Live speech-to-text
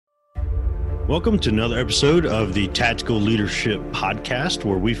Welcome to another episode of the Tactical Leadership Podcast,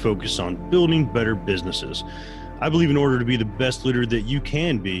 where we focus on building better businesses. I believe in order to be the best leader that you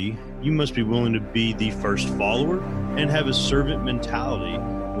can be, you must be willing to be the first follower and have a servant mentality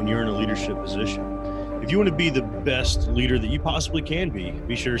when you're in a leadership position. If you want to be the best leader that you possibly can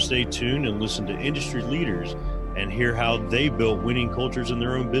be sure to stay tuned and listen to industry leaders and hear how they built winning cultures in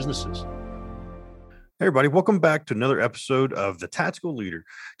their own businesses. Hey everybody, welcome back to another episode of The Tactical Leader.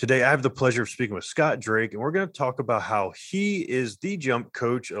 Today, I have the pleasure of speaking with Scott Drake, and we're going to talk about how he is the jump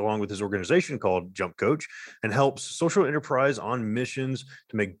coach along with his organization called Jump Coach and helps social enterprise on missions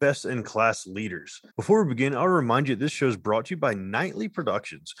to make best-in-class leaders. Before we begin, I'll remind you this show is brought to you by Nightly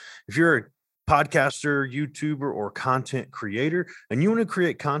Productions. If you're a podcaster, YouTuber, or content creator, and you want to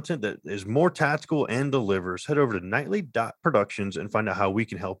create content that is more tactical and delivers, head over to nightly.productions and find out how we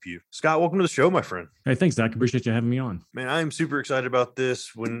can help you. Scott, welcome to the show, my friend. Hey, thanks, Zach. Appreciate you having me on. Man, I am super excited about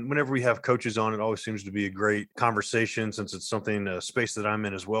this. Whenever we have coaches on, it always seems to be a great conversation since it's a space that I'm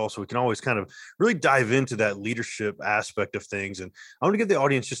in as well. So we can always kind of really dive into that leadership aspect of things. And I want to give the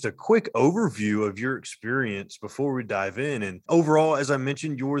audience just a quick overview of your experience before we dive in. And overall, as I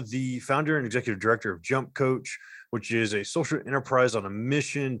mentioned, you're the founder and executive director of Jump Coach, which is a social enterprise on a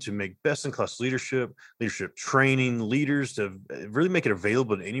mission to make best-in-class leadership training, leaders to really make it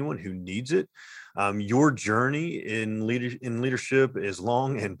available to anyone who needs it. Your journey in leadership is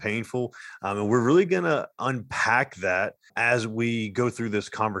long and painful, and we're really going to unpack that as we go through this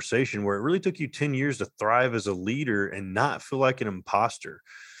conversation, where it really took you 10 years to thrive as a leader and not feel like an imposter.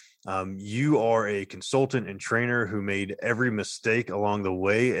 You are a consultant and trainer who made every mistake along the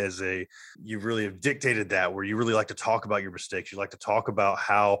way you really have dictated that, where you really like to talk about your mistakes. You like to talk about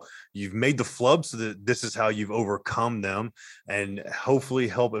how you've made the flubs so that this is how you've overcome them and hopefully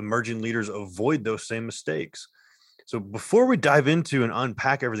help emerging leaders avoid those same mistakes. So before we dive into and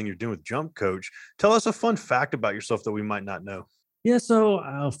unpack everything you're doing with Jump Coach, tell us a fun fact about yourself that we might not know. Yeah.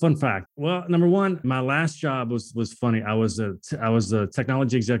 So fun fact. Well, number one, my last job was funny. I was a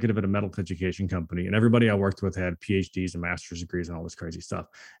technology executive at a medical education company, and everybody I worked with had PhDs and master's degrees and all this crazy stuff.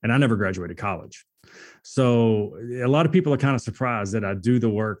 And I never graduated college. So a lot of people are kind of surprised that I do the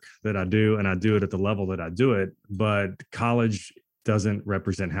work that I do and I do it at the level that I do it. But college doesn't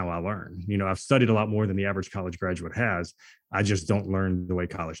represent how I learn. You know, I've studied a lot more than the average college graduate has. I just don't learn the way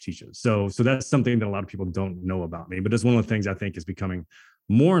college teaches. So that's something that a lot of people don't know about me. But it's one of the things I think is becoming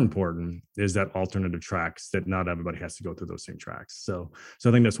more important is that alternative tracks, that not everybody has to go through those same tracks. So I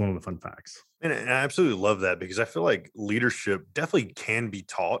think that's one of the fun facts. And I absolutely love that, because I feel like leadership definitely can be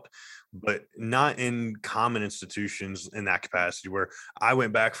taught, but not in common institutions in that capacity. Where I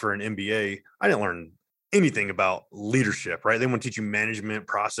went back for an MBA, I didn't learn anything about leadership, right? They want to teach you management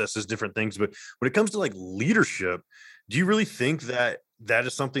processes, different things. But when it comes to like leadership, do you really think that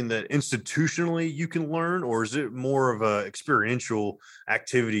is something that institutionally you can learn, or is it more of a experiential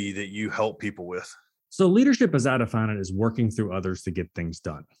activity that you help people with? So leadership, as I define it, is working through others to get things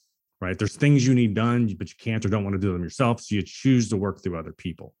done, right? There's things you need done, but you can't or don't want to do them yourself. So you choose to work through other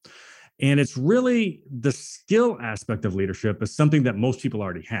people. And it's really the skill aspect of leadership is something that most people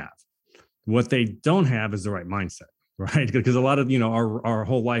already have. What they don't have is the right mindset, right? Because a lot of, our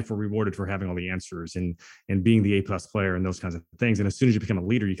whole life we're rewarded for having all the answers and being the A+ player and those kinds of things. And as soon as you become a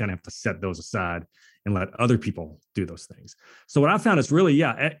leader, you kind of have to set those aside and let other people do those things. So what I found is really,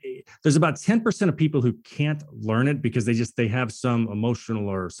 there's about 10% of people who can't learn it because they have some emotional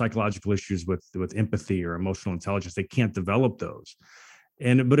or psychological issues with empathy or emotional intelligence. They can't develop those.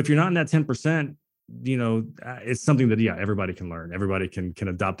 But if you're not in that 10%, it's something that, everybody can learn. Everybody can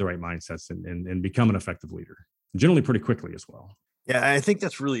adopt the right mindsets and become an effective leader, generally pretty quickly as well. Yeah, I think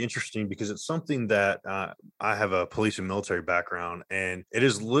that's really interesting because it's something that I have a police and military background, and it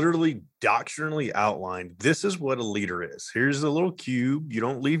is literally doctrinally outlined. This is what a leader is. Here's a little cube. You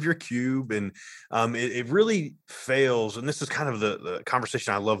don't leave your cube. And it really fails. And this is kind of the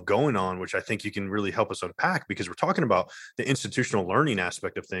conversation I love going on, which I think you can really help us unpack, because we're talking about the institutional learning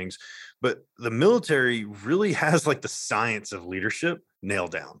aspect of things. But the military really has like the science of leadership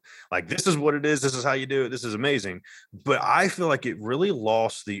nailed down. Like, this is what it is. This is how you do it. This is amazing. But I feel like it really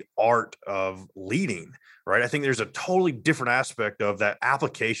lost the art of leading, right? I think there's a totally different aspect of that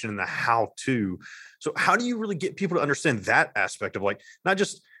application and the how to. So how do you really get people to understand that aspect of, like, not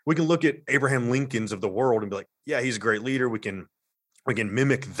just, we can look at Abraham Lincoln's of the world and be like, yeah, he's a great leader. We can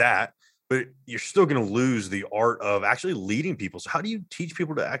mimic that, but you're still going to lose the art of actually leading people. So how do you teach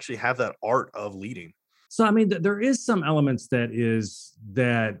people to actually have that art of leading? So, I mean, there is some elements that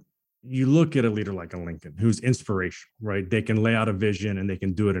you look at a leader like a Lincoln who's inspirational, right? They can lay out a vision and they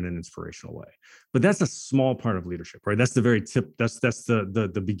can do it in an inspirational way. But that's a small part of leadership, right? That's the very tip. That's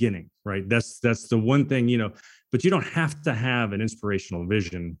the beginning, right? That's the one thing, but you don't have to have an inspirational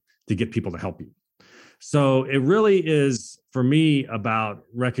vision to get people to help you. So it really is for me about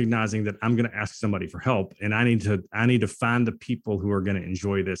recognizing that I'm going to ask somebody for help, and I need to find the people who are going to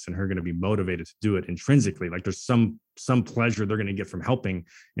enjoy this and who are going to be motivated to do it intrinsically. Like there's some pleasure they're going to get from helping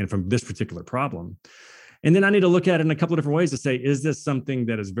and from this particular problem. And then I need to look at it in a couple of different ways to say, is this something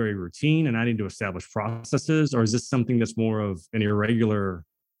that is very routine and I need to establish processes, or is this something that's more of an irregular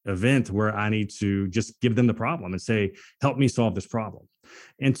event where I need to just give them the problem and say, help me solve this problem?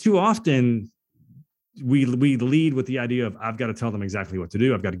 And too often we lead with the idea of I've got to tell them exactly what to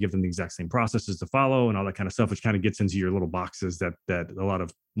do. I've got to give them the exact same processes to follow and all that kind of stuff, which kind of gets into your little boxes that a lot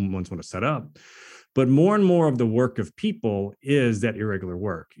of ones want to set up. But more and more of the work of people is that irregular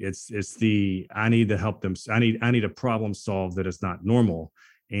work. It's the I need to help them. I need a problem solved that is not normal,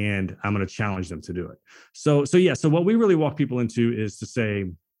 and I'm going to challenge them to do it. So what we really walk people into is to say,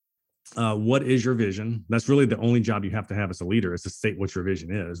 what is your vision? That's really the only job you have to have as a leader, is to state what your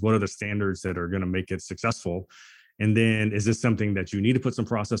vision is. What are the standards that are going to make it successful? And then is this something that you need to put some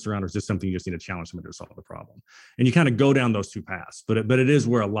process around, or is this something you just need to challenge somebody to solve the problem? And you kind of go down those two paths, but it is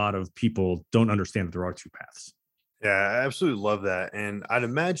where a lot of people don't understand that there are two paths. Yeah, I absolutely love that. And I'd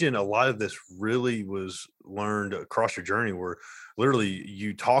imagine a lot of this really was learned across your journey, where literally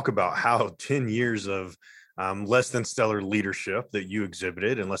you talk about how 10 years of less than stellar leadership that you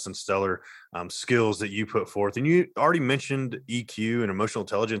exhibited and less than stellar skills that you put forth. And you already mentioned EQ and emotional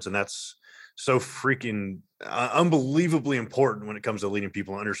intelligence, and that's so freaking unbelievably important when it comes to leading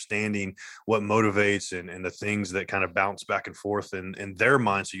people, understanding what motivates and the things that kind of bounce back and forth in their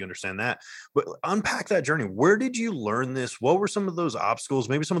mind, so you understand that. But unpack that journey. Where did you learn this? What were some of those obstacles,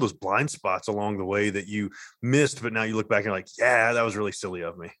 maybe some of those blind spots along the way that you missed, but now you look back and you're like, yeah, that was really silly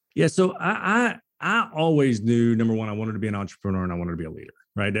of me? Yeah, so I always knew, number one, I wanted to be an entrepreneur and I wanted to be a leader,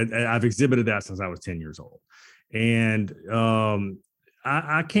 right? I've exhibited that since I was 10 years old. And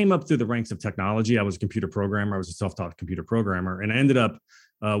I came up through the ranks of technology. I was a computer programmer. I was a self-taught computer programmer, and I ended up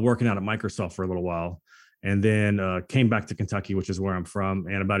working out at Microsoft for a little while, and then came back to Kentucky, which is where I'm from.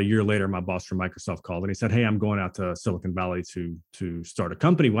 And about a year later, my boss from Microsoft called and he said, "Hey, I'm going out to Silicon Valley to start a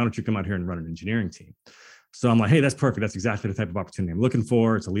company. Why don't you come out here and run an engineering team?" So I'm like, hey, that's perfect. That's exactly the type of opportunity I'm looking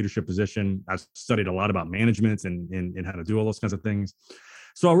for. It's a leadership position. I've studied a lot about management and how to do all those kinds of things.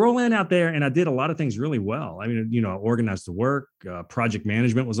 So I roll in out there and I did a lot of things really well. I mean, I organized the work, project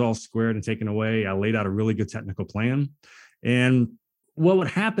management was all squared and taken away. I laid out a really good technical plan. And what would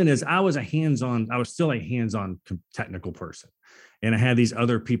happen is I was still a hands-on technical person. And I had these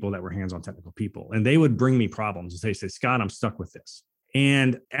other people that were hands-on technical people, and they would bring me problems and say, Scott, I'm stuck with this.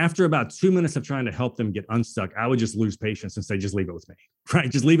 And after about 2 minutes of trying to help them get unstuck, I would just lose patience and say, just leave it with me, right?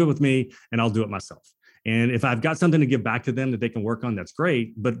 Just leave it with me and I'll do it myself. And if I've got something to give back to them that they can work on, that's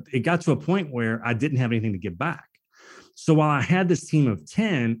great. But it got to a point where I didn't have anything to give back. So while I had this team of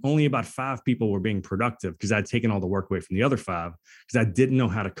 10, only about 5 people were being productive because I'd taken all the work away from the other 5 because I didn't know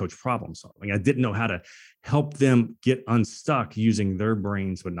how to coach problem solving. I didn't know how to help them get unstuck using their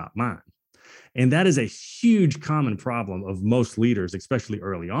brains, but not mine. And that is a huge common problem of most leaders, especially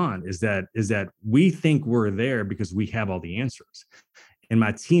early on, is that we think we're there because we have all the answers. And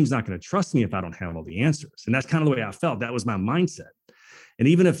my team's not going to trust me if I don't have all the answers. And that's kind of the way I felt. That was my mindset. And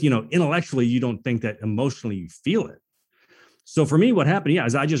even if, intellectually, you don't think that, emotionally you feel it. So for me, what happened,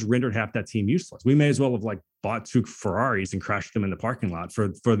 is I just rendered half that team useless. We may as well have bought 2 Ferraris and crashed them in the parking lot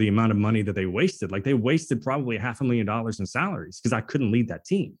for the amount of money that they wasted. They wasted probably $500,000 in salaries because I couldn't lead that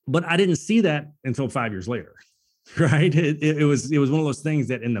team. But I didn't see that until 5 years later, right? It was one of those things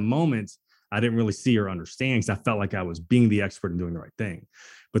that in the moment I didn't really see or understand because I felt like I was being the expert and doing the right thing.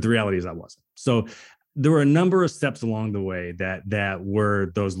 But the reality is I wasn't. So there were a number of steps along the way that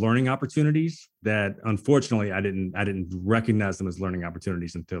were those learning opportunities that unfortunately I didn't recognize them as learning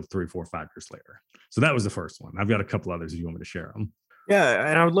opportunities until 3, 4, 5 years later. So that was the first one. I've got a couple others if you want me to share them. Yeah,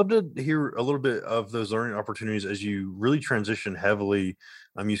 and I would love to hear a little bit of those learning opportunities as you really transition heavily.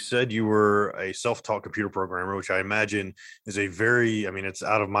 You said you were a self-taught computer programmer, which I imagine is it's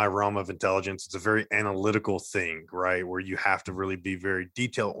out of my realm of intelligence. It's a very analytical thing, right? Where you have to really be very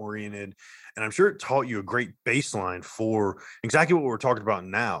detail-oriented. And I'm sure it taught you a great baseline for exactly what we're talking about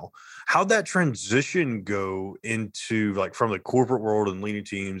now. How'd that transition go into from the corporate world and leading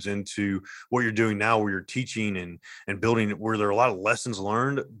teams into what you're doing now, where you're teaching and building, where there are a lot of lessons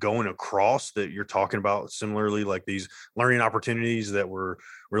learned going across that you're talking about similarly, like these learning opportunities that were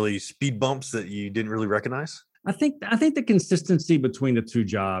really speed bumps that you didn't really recognize? I think the consistency between the two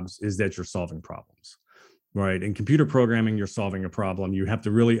jobs is that you're solving problems. Right. In computer programming, you're solving a problem. You have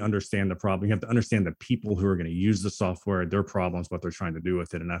to really understand the problem. You have to understand the people who are going to use the software, their problems, what they're trying to do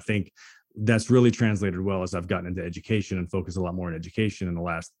with it. And I think that's really translated well as I've gotten into education and focused a lot more on education in the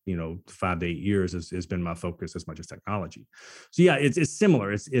last, 5 to 8 years has been my focus as much as technology. So yeah, it's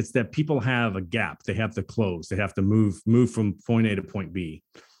similar. It's that people have a gap. They have to close. They have to move from point A to point B.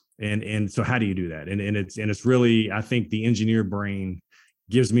 And so how do you do that? And it's really, I think the engineer brain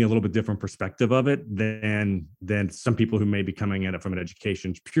gives me a little bit different perspective of it than some people who may be coming at it from an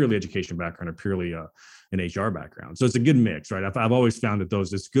purely education background or purely an HR background. So it's a good mix, right? I've always found that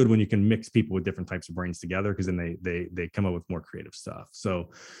it's good when you can mix people with different types of brains together, because then they come up with more creative stuff.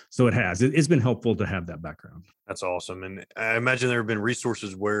 So it's been helpful to have that background. That's awesome. And I imagine there have been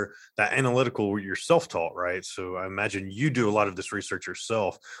resources where that analytical, you're self-taught, right? So I imagine you do a lot of this research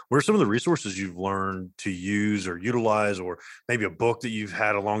yourself. What are some of the resources you've learned to use or utilize, or maybe a book that you've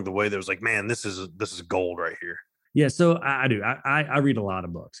had along the way that was like, man, this is gold right here? Yeah, so I do. I read a lot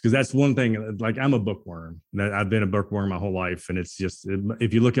of books, because that's one thing. Like, I'm a bookworm. I've been a bookworm my whole life, and it's just,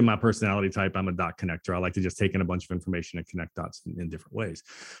 if you look at my personality type, I'm a dot connector. I like to just take in a bunch of information and connect dots in different ways.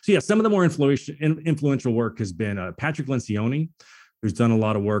 So yeah, some of the more influential work has been Patrick Lencioni, who's done a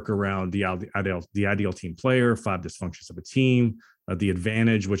lot of work around the ideal team player, 5 dysfunctions of a team, The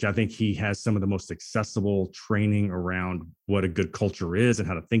Advantage, which I think he has some of the most accessible training around what a good culture is and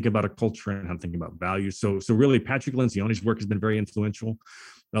how to think about a culture and how to think about values. So really, Patrick Lencioni's work has been very influential.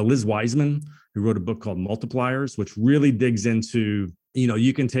 Liz Wiseman, who wrote a book called Multipliers, which really digs into,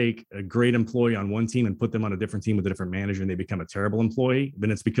 you can take a great employee on one team and put them on a different team with a different manager, and they become a terrible employee. Then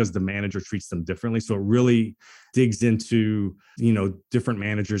it's because the manager treats them differently. So it really digs into, different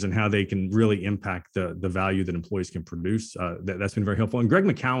managers and how they can really impact the value that employees can produce. That's been very helpful. And Greg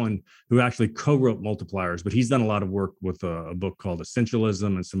McKeown, who actually co-wrote Multipliers, but he's done a lot of work with a book called Essentialism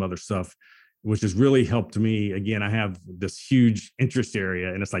and some other stuff, which has really helped me. Again, I have this huge interest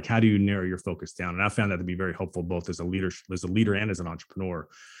area, and it's like, how do you narrow your focus down? And I found that to be very helpful, both as a leader and as an entrepreneur,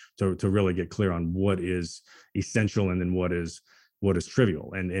 to really get clear on what is essential and then what is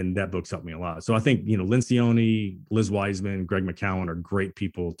trivial. And that book's helped me a lot. So I think, Lencioni, Liz Wiseman, Greg McKeown are great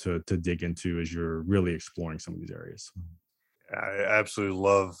people to dig into as you're really exploring some of these areas. I absolutely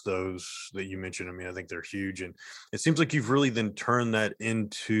love those that you mentioned. I mean, I think they're huge. And it seems like you've really then turned that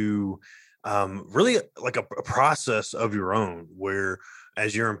into really like a process of your own, where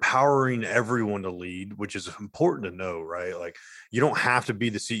as you're empowering everyone to lead, which is important to know, right? Like, you don't have to be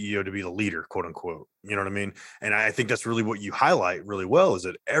the CEO to be the leader, quote unquote. You know what I mean? And I think that's really what you highlight really well, is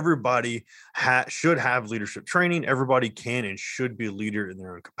that everybody should have leadership training. Everybody can and should be a leader in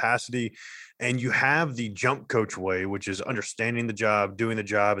their own capacity. And you have the jump coach way, which is understanding the job, doing the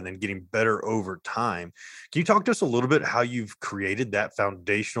job, and then getting better over time. Can you talk to us a little bit how you've created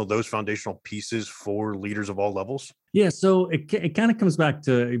those foundational pieces for leaders of all levels? Yeah, so it kind of comes back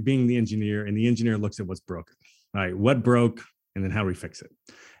to being the engineer, and the engineer looks at what's broken, right? What broke, and then how do we fix it?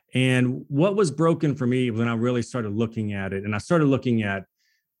 And what was broken for me when I really started looking at it, and I started looking at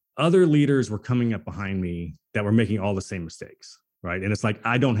other leaders were coming up behind me that were making all the same mistakes, right? And it's like,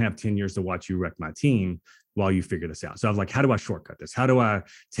 I don't have 10 years to watch you wreck my team while you figure this out. So I was like, how do I shortcut this? How do I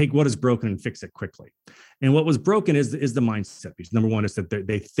take what is broken and fix it quickly? And what was broken is the mindset piece. Number one is that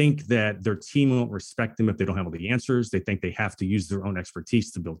they think that their team won't respect them if they don't have all the answers. They think they have to use their own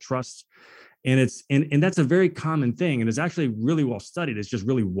expertise to build trust. And that's a very common thing. And it's actually really well studied. It's just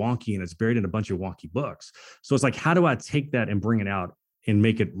really wonky, and it's buried in a bunch of wonky books. So it's like, how do I take that and bring it out and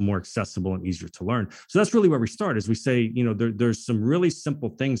make it more accessible and easier to learn? So that's really where we start, is we say, there's some really simple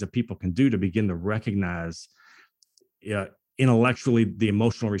things that people can do to begin to recognize intellectually the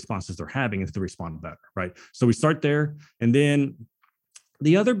emotional responses they're having, and to respond better, right? So we start there. And then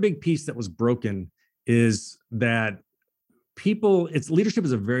the other big piece that was broken is that leadership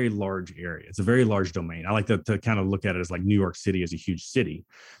is a very large area. It's a very large domain. I like to kind of look at it as like New York City as a huge city.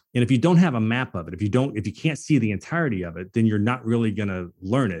 And if you don't have a map of it, if you can't see the entirety of it, then you're not really going to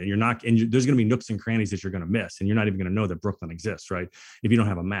learn it. And there's going to be nooks and crannies that you're going to miss. And you're not even going to know that Brooklyn exists, right? If you don't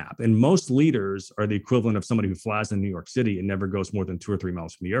have a map. And most leaders are the equivalent of somebody who flies in New York City and never goes more than 2 or 3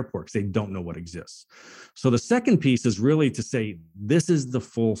 miles from the airport, because they don't know what exists. So the second piece is really to say, this is the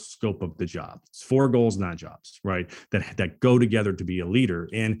full scope of the job. It's 4 goals, not jobs, right? That go together to be a leader.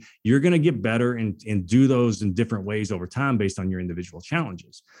 And you're going to get better and do those in different ways over time based on your individual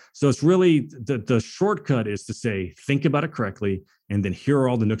challenges. So it's really the shortcut is to say, think about it correctly. And then here are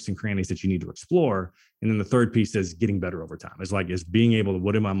all the nooks and crannies that you need to explore. And then the third piece is getting better over time. It's like, is being able to,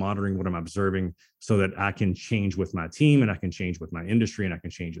 what am I monitoring? What am I observing so that I can change with my team and I can change with my industry and I can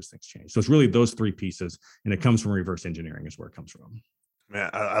change as things change. So it's really those three pieces. And it comes from reverse engineering is where it comes from. Man,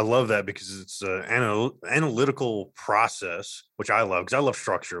 I love that because it's an analytical process, which I love because I love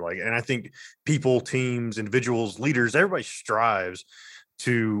structure. Like, and I think people, teams, individuals, leaders, everybody strives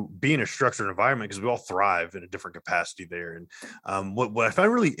to be in a structured environment because we all thrive in a different capacity there. And what I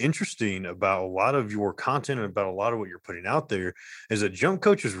find really interesting about a lot of your content and about a lot of what you're putting out there is that Jump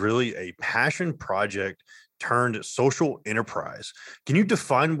Coach is really a passion project turned social enterprise. Can you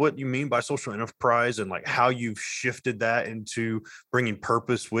define what you mean by social enterprise and like how you've shifted that into bringing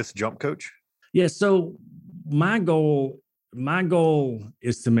purpose with Jump Coach? Yeah. So my goal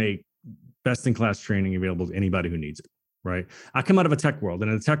is to make best in class training available to anybody who needs it. Right. I come out of a tech world,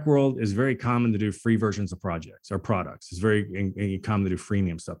 and in the tech world is very common to do free versions of projects or products. It's very common to do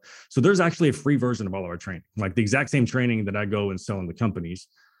freemium stuff. So there's actually a free version of all of our training, like the exact same training that I go and sell in the companies.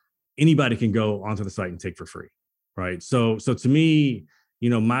 Anybody can go onto the site and take for free. Right. So to me,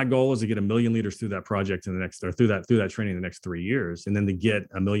 my goal is to get 1 million leaders through that project in the next, or through that training in the next 3 years, and then to get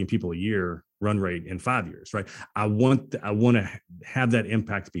 1 million people a year run rate in 5 years. Right. I want to have that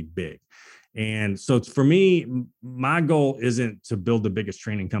impact be big. And so for me, my goal isn't to build the biggest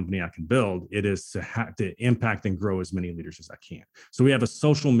training company I can build. It is to impact and grow as many leaders as I can. So we have a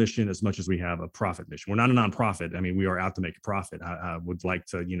social mission as much as we have a profit mission. We're not a nonprofit. I mean, we are out to make a profit. I would like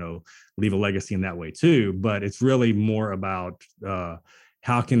to, leave a legacy in that way too. But it's really more about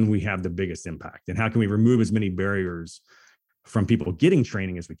how can we have the biggest impact and how can we remove as many barriers from people getting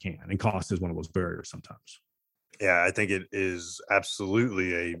training as we can. And cost is one of those barriers sometimes. Yeah, I think it is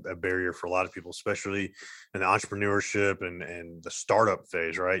absolutely a barrier for a lot of people, especially in the entrepreneurship and the startup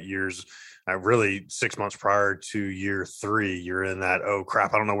phase, right? Really 6 months prior to year 3, you're in that, oh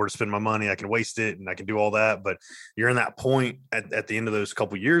crap, I don't know where to spend my money. I can waste it and I can do all that. But you're in that point at the end of those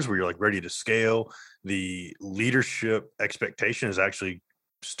couple of years where you're like ready to scale. The leadership expectation is actually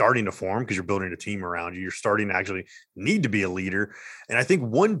starting to form because you're building a team around you. You're starting to actually need to be a leader. And I think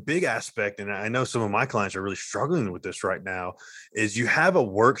one big aspect, and I know some of my clients are really struggling with this right now, is you have a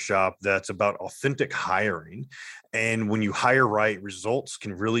workshop that's about authentic hiring. And when you hire right, results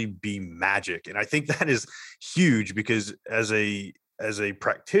can really be magic. And I think that is huge because as a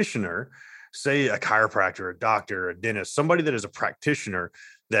practitioner, say a chiropractor, a doctor, a dentist, somebody that is a practitioner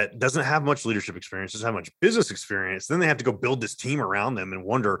that doesn't have much leadership experience, doesn't have much business experience, then they have to go build this team around them and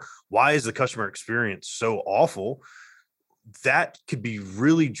wonder, why is the customer experience so awful? That could be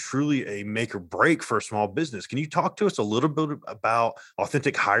really, truly a make or break for a small business. Can you talk to us a little bit about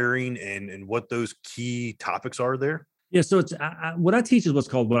authentic hiring and what those key topics are there? Yeah, so it's what I teach is what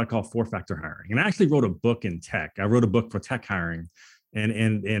I call 4-factor hiring. And I actually wrote a book in tech. I wrote a book for tech hiring.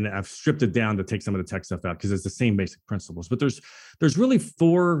 And I've stripped it down to take some of the tech stuff out because it's the same basic principles. But there's really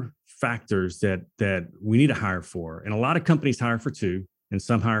 4 factors that we need to hire for. And a lot of companies hire for 2 and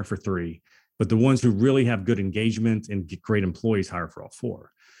some hire for 3. But the ones who really have good engagement and get great employees hire for all 4.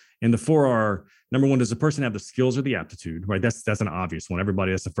 And the 4 are, number 1, does the person have the skills or the aptitude, right? That's an obvious one.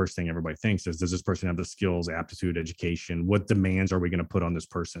 That's the first thing everybody thinks is, does this person have the skills, aptitude, education? What demands are we going to put on this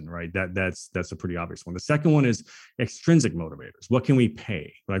person, right? That's a pretty obvious one. The second one is extrinsic motivators. What can we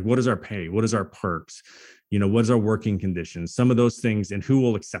pay? Like, what is our pay? What is our perks? What is our working conditions? Some of those things, and who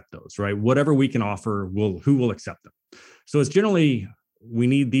will accept those, right? Whatever we can offer, who will accept them? So it's generally, we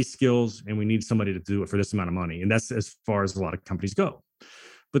need these skills and we need somebody to do it for this amount of money. And that's as far as a lot of companies go.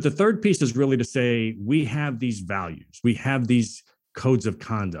 But the third piece is really to say, we have these values, we have these codes of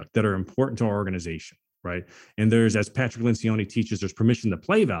conduct that are important to our organization, right? And there's, as Patrick Lencioni teaches, there's permission to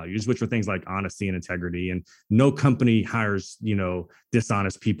play values, which are things like honesty and integrity. And no company hires,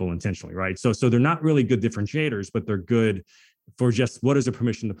 dishonest people intentionally, right? So they're not really good differentiators, but they're good for just what is the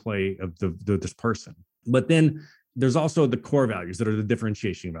permission to play of this person. But then there's also the core values that are the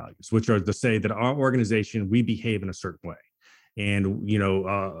differentiation values, which are to say that our organization, we behave in a certain way. And, we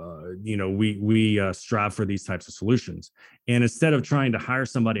strive for these types of solutions. And instead of trying to hire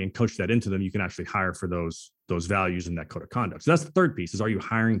somebody and coach that into them, you can actually hire for those values and that code of conduct. So that's the third piece, is, are you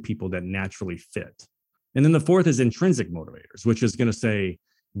hiring people that naturally fit? And then the fourth is intrinsic motivators, which is going to say,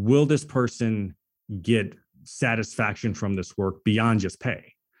 will this person get satisfaction from this work beyond just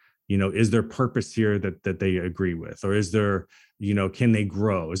pay? Is there purpose here that they agree with? Or is there, can they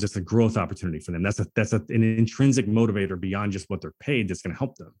grow? Is this a growth opportunity for them? That's an intrinsic motivator beyond just what they're paid that's going to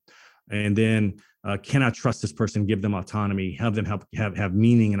help them. And then can I trust this person, give them autonomy, have them have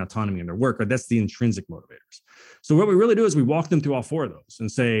meaning and autonomy in their work? Or that's the intrinsic motivators. So what we really do is we walk them through all four of those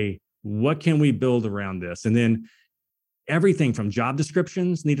and say, what can we build around this? And then everything from job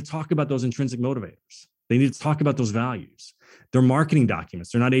descriptions need to talk about those intrinsic motivators. They need to talk about those values. They're marketing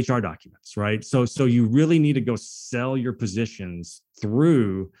documents. They're not HR documents, right? So you really need to go sell your positions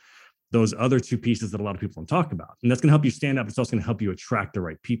through those other two pieces that a lot of people don't talk about. And that's going to help you stand up. It's also going to help you attract the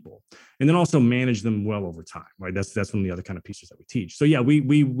right people, and then also manage them well over time, right? That's one of the other kind of pieces that we teach. So yeah,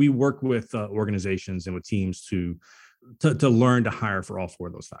 we work with organizations and with teams to learn to hire for all four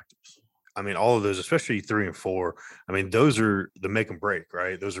of those factors. I mean, all of those, especially 3 and 4, I mean, those are the make and break,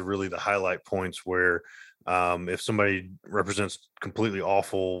 right? Those are really the highlight points where if somebody represents completely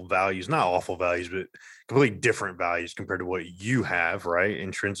awful values, not awful values, but completely different values compared to what you have, right?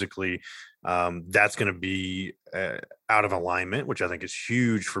 Intrinsically, that's going to be out of alignment, which I think is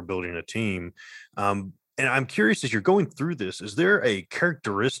huge for building a team. And I'm curious, as you're going through this, is there a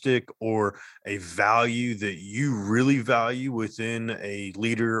characteristic or a value that you really value within a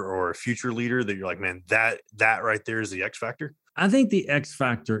leader or a future leader that you're like, man, that right there is the X factor? I think the X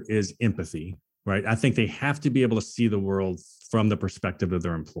factor is empathy, right? I think they have to be able to see the world from the perspective of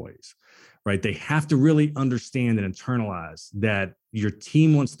their employees, right? They have to really understand and internalize that your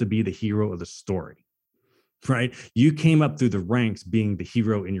team wants to be the hero of the story, right? You came up through the ranks being the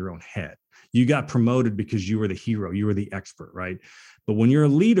hero in your own head. You got promoted because you were the hero, you were the expert, right? But when you're a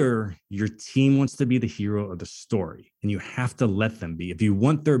leader, your team wants to be the hero of the story, and you have to let them be. If you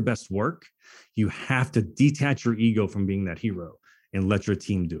want their best work, you have to detach your ego from being that hero and let your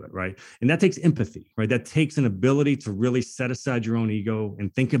team do it, right? And that takes empathy, right? That takes an ability to really set aside your own ego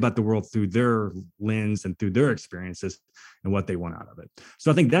and think about the world through their lens and through their experiences and what they want out of it. So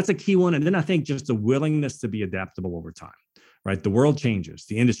I think that's a key one. And then I think just the willingness to be adaptable over time. Right? The world changes,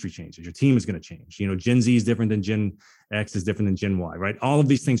 the industry changes, your team is going to change. You know, Gen Z is different than Gen X is different than Gen Y, right? All of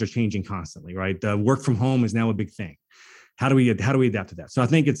these things are changing constantly, right? Work from home is now a big thing. How do we adapt to that? So I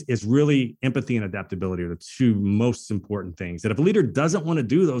think it's really empathy and adaptability are the two most important things. That if a leader doesn't want to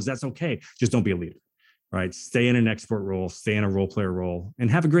do those, that's okay. Just don't be a leader, right? Stay in an expert role, stay in a role player role,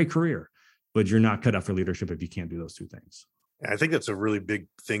 and have a great career. But you're not cut out for leadership if you can't do those two things. I think that's a really big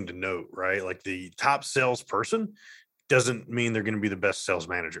thing to note, right? Like the top salesperson doesn't mean they're going to be the best sales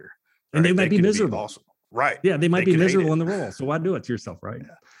manager. Right? And they might be miserable. Awesome. Right. Yeah, they might be miserable in the role. So why do it to yourself, right?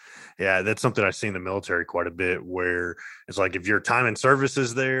 Yeah, that's something I see in the military quite a bit, where it's like if your time and service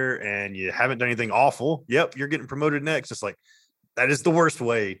is there and you haven't done anything awful, yep, you're getting promoted next. It's like that is the worst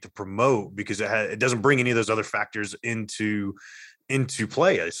way to promote because it doesn't bring any of those other factors into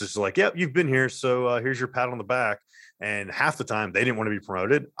play. It's just like, yep, you've been here, so here's your pat on the back. And half the time they didn't want to be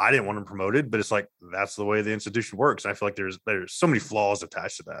promoted. I didn't want them promoted, but it's like, that's the way the institution works. And I feel like there's so many flaws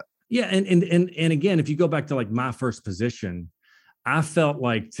attached to that. Yeah. And again, if you go back to like my first position, I felt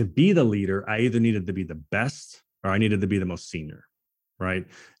like to be the leader, I either needed to be the best or I needed to be the most senior. Right.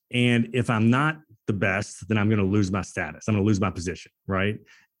 And if I'm not the best, then I'm going to lose my status. I'm going to lose my position. Right.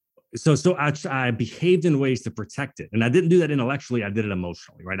 So I behaved in ways to protect it. And I didn't do that intellectually. I did it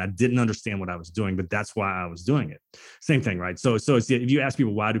emotionally, right? I didn't understand what I was doing, but that's why I was doing it. Same thing, right? So it's, if you ask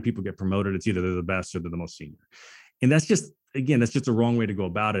people, why do people get promoted? It's either they're the best or they're the most senior. And that's just a wrong way to go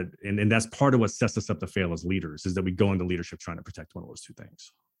about it. And that's part of what sets us up to fail as leaders is that we go into leadership trying to protect one of those two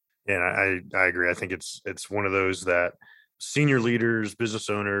things. And I agree. I think it's one of those that senior leaders, business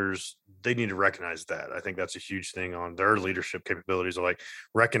owners, they need to recognize that. I think that's a huge thing on their leadership capabilities of like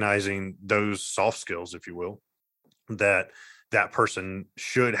recognizing those soft skills, if you will, that person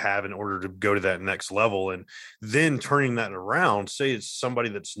should have in order to go to that next level. And then turning that around, say it's somebody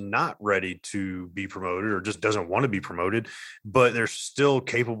that's not ready to be promoted or just doesn't want to be promoted, but they're still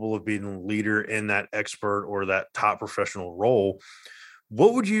capable of being a leader in that expert or that top professional role.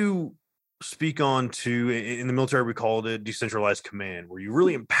 What would you speak on to, in the military, we called it decentralized command, where you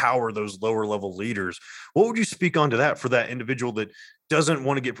really empower those lower level leaders? What would you speak on to that for that individual that doesn't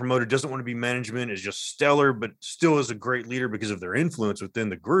want to get promoted, doesn't want to be management, is just stellar, but still is a great leader because of their influence within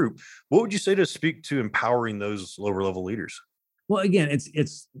the group? What would you say to speak to empowering those lower level leaders? Well, again,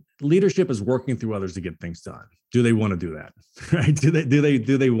 it's leadership is working through others to get things done. Do they want to do that? Right?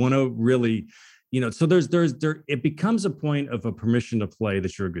 Do they want to really, so it becomes a point of a permission to play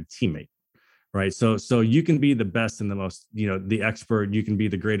that you're a good teammate. Right. So you can be the best and the most, the expert, you can be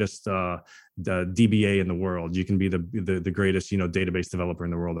the greatest the DBA in the world. You can be the greatest, database developer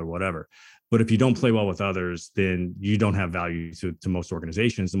in the world or whatever. But if you don't play well with others, then you don't have value to most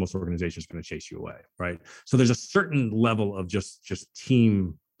organizations, and most organizations are going to chase you away. Right. So there's a certain level of just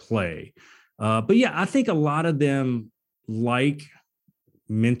team play. But yeah, I think a lot of them like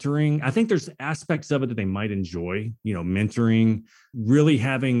mentoring. I think there's aspects of it that they might enjoy, mentoring, really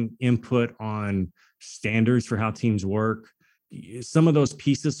having input on standards for how teams work, some of those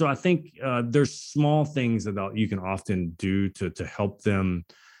pieces. So I think there's small things that you can often do to help them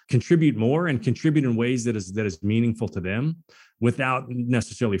contribute more and contribute in ways that is meaningful to them without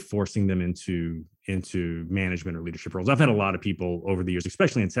necessarily forcing them into management or leadership roles. I've had a lot of people over the years,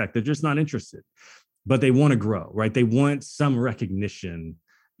 especially in tech, they're just not interested, but they want to grow, right? They want some recognition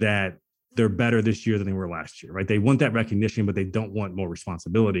that they're better this year than they were last year, right? They want that recognition, but they don't want more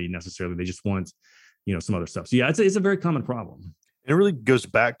responsibility necessarily. They just want, some other stuff. So yeah, it's a very common problem. And it really goes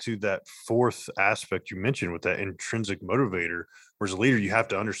back to that fourth aspect you mentioned with that intrinsic motivator. Whereas a leader, you have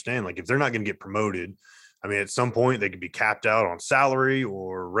to understand, like, if they're not going to get promoted, I mean, at some point they could be capped out on salary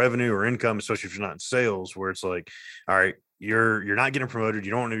or revenue or income, especially if you're not in sales, where it's like, all right, you're not getting promoted, you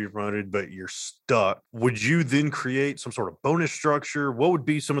don't want to be promoted, but you're stuck. Would you then create some sort of bonus structure? What would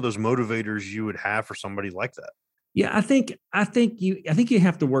be some of those motivators you would have for somebody like that? Yeah, I think you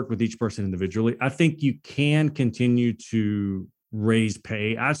have to work with each person individually. I think you can continue to raise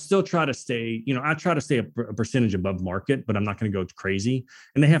pay. I still try to stay, a percentage above market, but I'm not going to go crazy.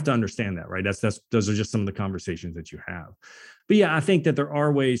 And they have to understand that, right? Those are just some of the conversations that you have. But yeah, I think that there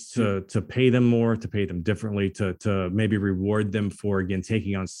are ways to pay them more, to pay them differently, to maybe reward them for, again,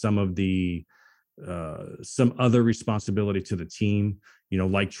 taking on some of the some other responsibility to the team,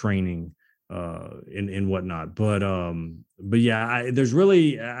 like training and whatnot. But yeah, there's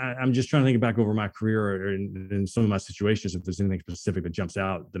really, I'm just trying to think back over my career or in some of my situations, if there's anything specific that jumps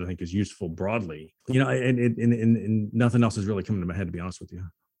out that I think is useful broadly, and nothing else is really coming to my head, to be honest with you.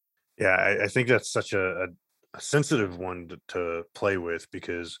 Yeah, I think that's such a sensitive one to play with,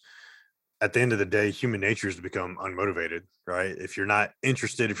 because at the end of the day, human nature is to become unmotivated, right? If you're not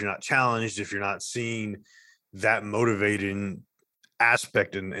interested, if you're not challenged, if you're not seeing that motivating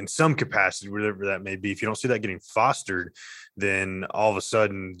aspect in some capacity, whatever that may be, if you don't see that getting fostered, then all of a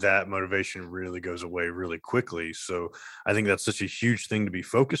sudden that motivation really goes away really quickly. So I think that's such a huge thing to be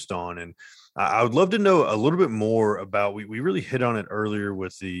focused on. And I would love to know a little bit more about, we really hit on it earlier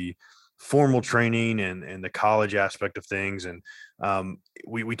with the formal training and the college aspect of things. And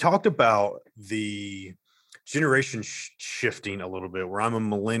we talked about the generation shifting a little bit, where I'm a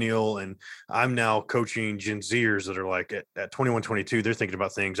millennial and I'm now coaching Gen Zers that are like at 21, 22, they're thinking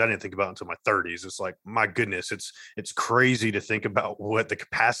about things I didn't think about until my 30s. It's like, my goodness, it's crazy to think about what the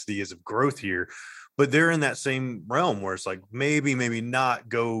capacity is of growth here. But they're in that same realm where it's like, maybe not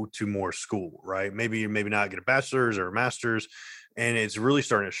go to more school, right? Maybe not get a bachelor's or a master's. And it's really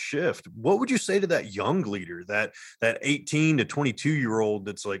starting to shift. What would you say to that young leader, that 18 to 22-year-old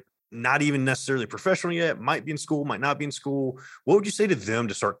that's like not even necessarily professional yet, might be in school, might not be in school? What would you say to them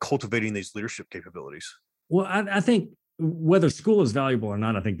to start cultivating these leadership capabilities? Well, I think whether school is valuable or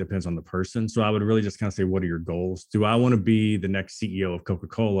not, I think depends on the person. So I would really just kind of say, what are your goals? Do I want to be the next CEO of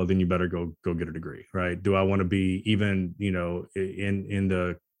Coca-Cola? Then you better go get a degree, right? Do I want to be even, in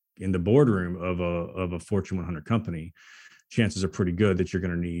the boardroom of a Fortune 100 company? Chances are pretty good that you're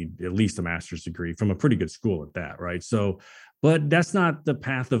going to need at least a master's degree from a pretty good school at that, right? So, but that's not the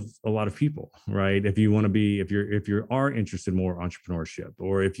path of a lot of people, right? If you want to be, if you are interested in more entrepreneurship,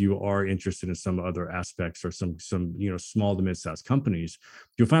 or if you are interested in some other aspects or some small to mid-sized companies,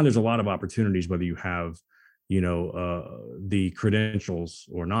 you'll find there's a lot of opportunities, whether you have the credentials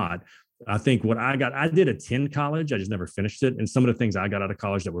or not. I think what I did attend college. I just never finished it. And some of the things I got out of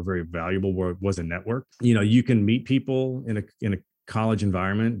college that were very valuable was a network. You can meet people in a college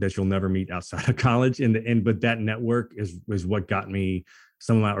environment that you'll never meet outside of college. But that network is what got me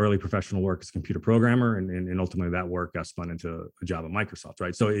some of my early professional work as a computer programmer. And ultimately that work got spun into a job at Microsoft,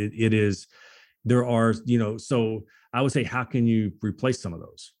 right? So it is, there are, so I would say, how can you replace some of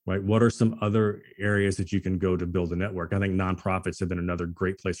those, right? What are some other areas that you can go to build a network? I think nonprofits have been another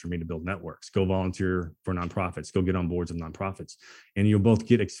great place for me to build networks. Go volunteer for nonprofits, go get on boards of nonprofits, and you'll both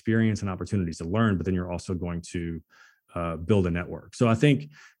get experience and opportunities to learn, but then you're also going to build a network. So I think,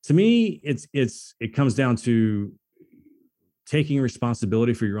 to me, it comes down to taking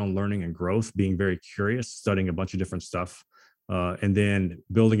responsibility for your own learning and growth, being very curious, studying a bunch of different stuff, and then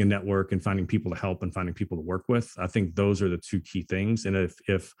building a network and finding people to help and finding people to work with. I think those are the two key things. And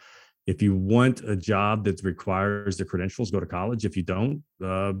if you want a job that requires the credentials, go to college. If you don't,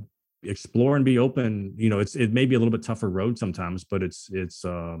 explore and be open. It may be a little bit tougher road sometimes, but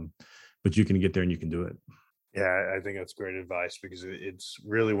but you can get there and you can do it. Yeah, I think that's great advice because it's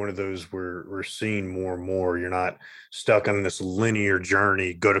really one of those where we're seeing more and more. You're not stuck on this linear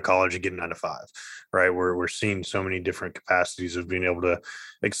journey, go to college and get a 9 to 5, right? We're seeing so many different capacities of being able to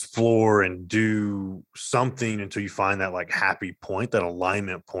explore and do something until you find that like happy point, that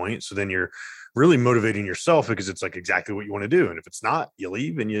alignment point. So then you're really motivating yourself because it's like exactly what you want to do. And if it's not, you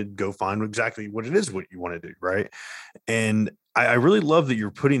leave and you go find exactly what it is what you want to do, right? And I really love that you're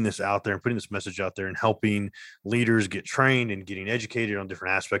putting this out there and putting this message out there and helping leaders get trained and getting educated on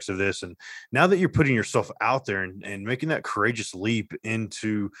different aspects of this. And now that you're putting yourself out there and making that courageous leap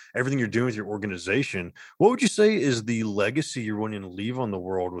into everything you're doing with your organization, what would you say is the legacy you're wanting to leave on the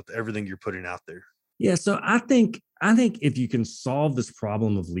world with everything you're putting out there? Yeah, so I think if you can solve this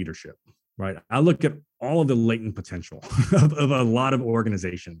problem of leadership, right? I look at all of the latent potential of a lot of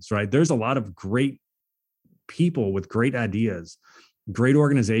organizations, right? There's a lot of great people with great ideas, great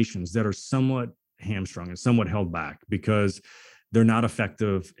organizations that are somewhat hamstrung and somewhat held back because they're not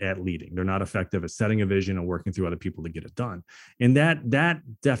effective at leading. They're not effective at setting a vision and working through other people to get it done. And that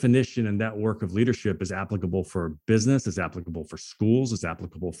definition and that work of leadership is applicable for business, it's applicable for schools, it's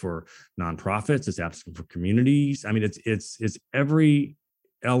applicable for nonprofits, it's applicable for communities. I mean, it's every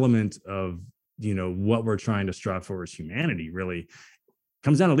element of what we're trying to strive for as humanity really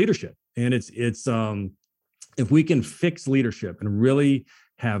comes down to leadership. And it's if we can fix leadership and really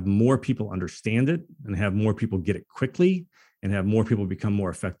have more people understand it and have more people get it quickly and have more people become more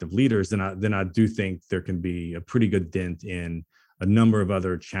effective leaders, then I do think there can be a pretty good dent in a number of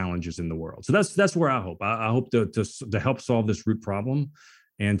other challenges in the world. So that's where I hope. I hope to help solve this root problem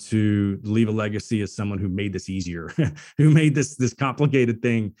and to leave a legacy as someone who made this easier, who made this complicated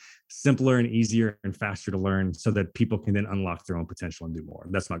thing simpler and easier and faster to learn so that people can then unlock their own potential and do more.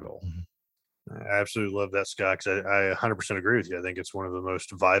 That's my goal. I absolutely love that, Scott, because I 100% agree with you. I think it's one of the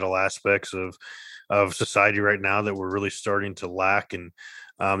most vital aspects of society right now that we're really starting to lack. And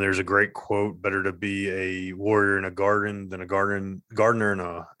there's a great quote: "Better to be a warrior in a garden than a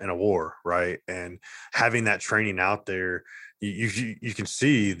gardener in a war." Right, and having that training out there, you can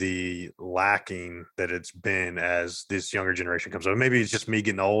see the lacking that it's been as this younger generation comes up. Maybe it's just me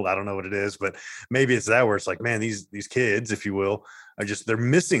getting old. I don't know what it is, but maybe it's that where it's like, man, these kids, if you will, they're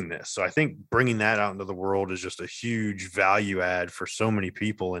missing this. So I think bringing that out into the world is just a huge value add for so many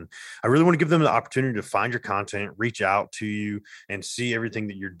people. And I really want to give them the opportunity to find your content, reach out to you and see everything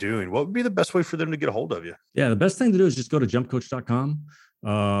that you're doing. What would be the best way for them to get a hold of you? Yeah, the best thing to do is just go to jumpcoach.com.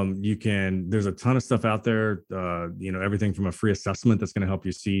 There's a ton of stuff out there, everything from a free assessment that's going to help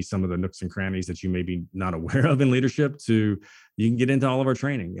you see some of the nooks and crannies that you may be not aware of in leadership, to you can get into all of our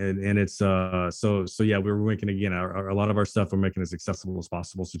training. And it's so yeah, we're making, again, a lot of our stuff we're making as accessible as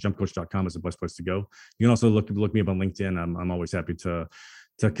possible. So jumpcoach.com is the best place to go. You can also look me up on LinkedIn. I'm always happy to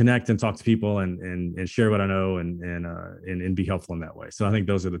connect and talk to people and share what I know and be helpful in that way. So I think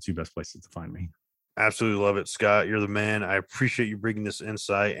those are the two best places to find me. Absolutely love it, Scott. You're the man. I appreciate you bringing this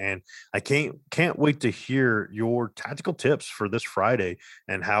insight, and I can't wait to hear your tactical tips for this Friday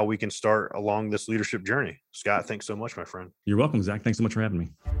and how we can start along this leadership journey. Scott, thanks so much, my friend. You're welcome, Zach. Thanks so much for having me.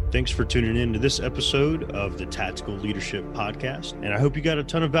 Thanks for tuning in to this episode of the Tactical Leadership Podcast, and I hope you got a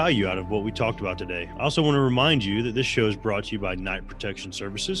ton of value out of what we talked about today. I also want to remind you that this show is brought to you by Knight Protection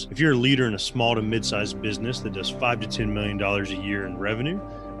Services. If you're a leader in a small to mid-sized business that does $5 to $10 million a year in revenue,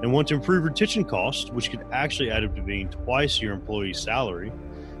 and want to improve retention costs, which could actually add up to being twice your employee's salary,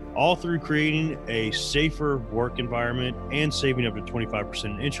 all through creating a safer work environment and saving up to 25%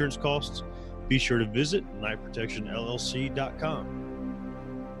 in insurance costs, be sure to visit knightprotectionllc.com.